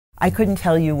I couldn't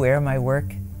tell you where my work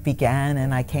began,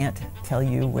 and I can't tell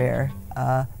you where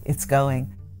it's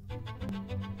going.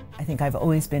 I think I've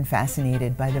always been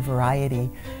fascinated by the variety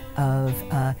of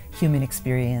human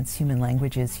experience, human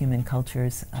languages, human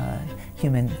cultures,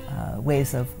 human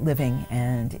ways of living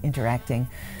and interacting.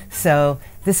 So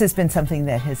this has been something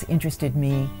that has interested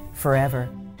me forever.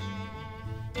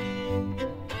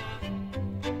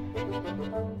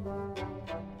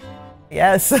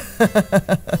 Yes,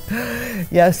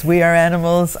 yes, we are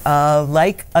animals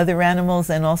like other animals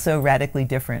and also radically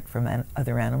different from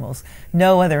other animals.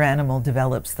 No other animal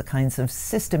develops the kinds of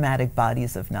systematic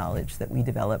bodies of knowledge that we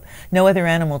develop. No other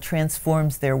animal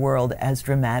transforms their world as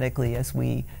dramatically as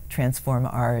we transform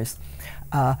ours.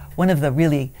 One of the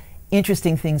really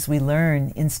interesting things we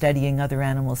learn in studying other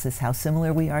animals is how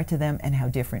similar we are to them and how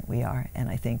different we are. And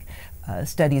I think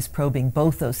studies probing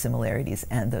both those similarities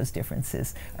and those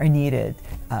differences are needed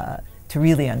to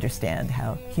really understand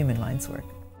how human minds work.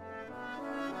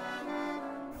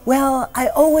 Well, I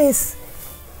always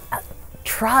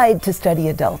tried to study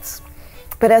adults.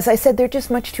 But as I said, they're just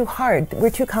much too hard.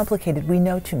 We're too complicated. We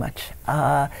know too much.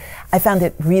 I found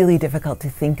it really difficult to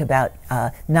think about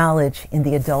knowledge in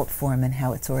the adult form and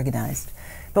how it's organized.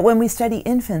 But when we study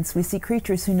infants, we see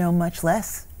creatures who know much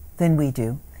less than we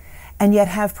do, and yet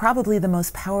have probably the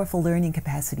most powerful learning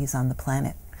capacities on the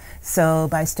planet. So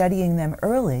by studying them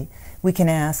early, we can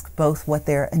ask both what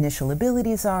their initial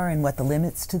abilities are and what the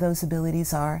limits to those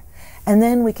abilities are. And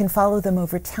then we can follow them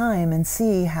over time and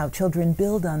see how children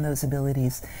build on those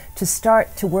abilities to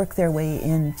start to work their way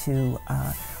into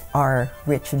our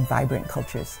rich and vibrant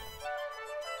cultures.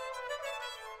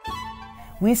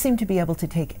 We seem to be able to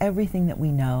take everything that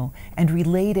we know and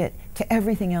relate it to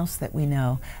everything else that we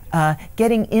know,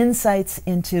 getting insights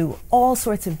into all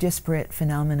sorts of disparate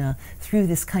phenomena through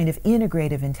this kind of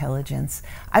integrative intelligence.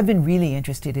 I've been really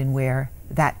interested in where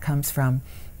that comes from.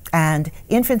 And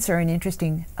infants are an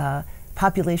interesting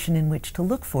population in which to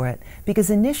look for it,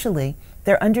 because initially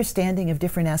their understanding of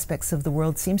different aspects of the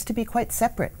world seems to be quite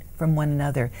separate from one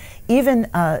another. Even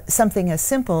something as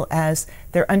simple as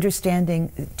their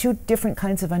understanding, two different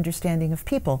kinds of understanding of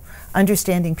people.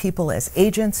 Understanding people as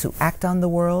agents who act on the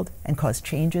world and cause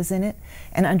changes in it,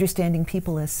 and understanding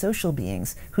people as social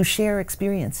beings who share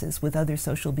experiences with other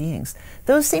social beings.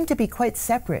 Those seem to be quite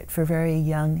separate for very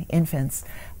young infants.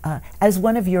 As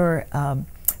one of your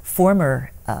former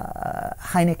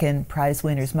Heineken Prize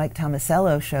winners, Mike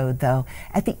Tomasello, showed, though,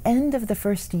 at the end of the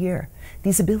first year,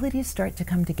 these abilities start to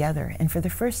come together, and for the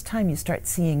first time you start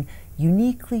seeing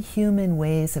uniquely human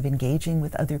ways of engaging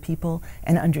with other people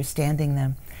and understanding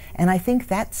them. And I think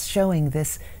that's showing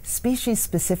this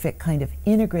species-specific kind of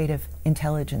integrative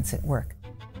intelligence at work.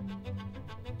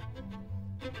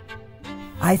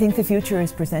 I think the future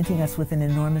is presenting us with an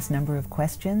enormous number of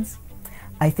questions.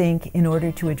 I think in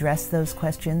order to address those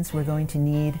questions, we're going to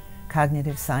need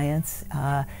cognitive science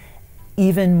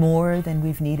even more than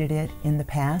we've needed it in the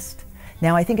past.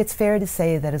 Now, I think it's fair to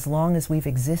say that as long as we've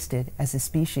existed as a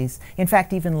species, in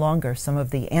fact, even longer, some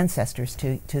of the ancestors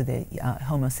to the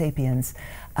Homo sapiens,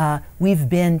 we've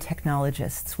been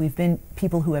technologists. We've been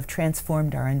people who have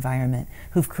transformed our environment,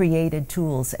 who've created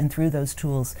tools, and through those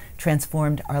tools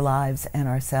transformed our lives and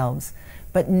ourselves.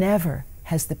 But never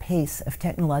has the pace of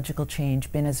technological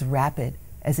change been as rapid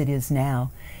as it is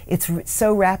now. It's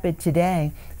so rapid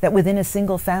today that within a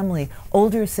single family,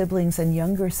 older siblings and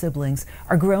younger siblings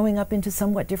are growing up into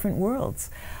somewhat different worlds.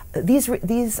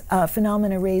 These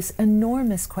phenomena raise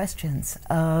enormous questions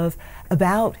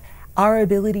about our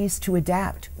abilities to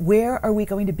adapt. Where are we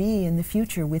going to be in the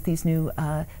future with these new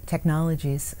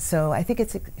technologies? So I think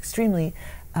it's an extremely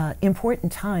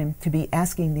important time to be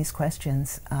asking these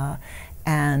questions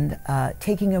and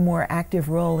taking a more active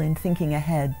role in thinking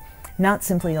ahead, not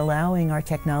simply allowing our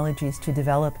technologies to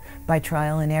develop by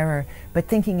trial and error, but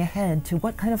thinking ahead to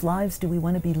what kind of lives do we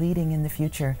want to be leading in the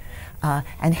future,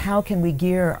 and how can we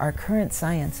gear our current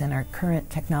science and our current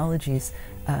technologies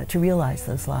to realize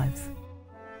those lives.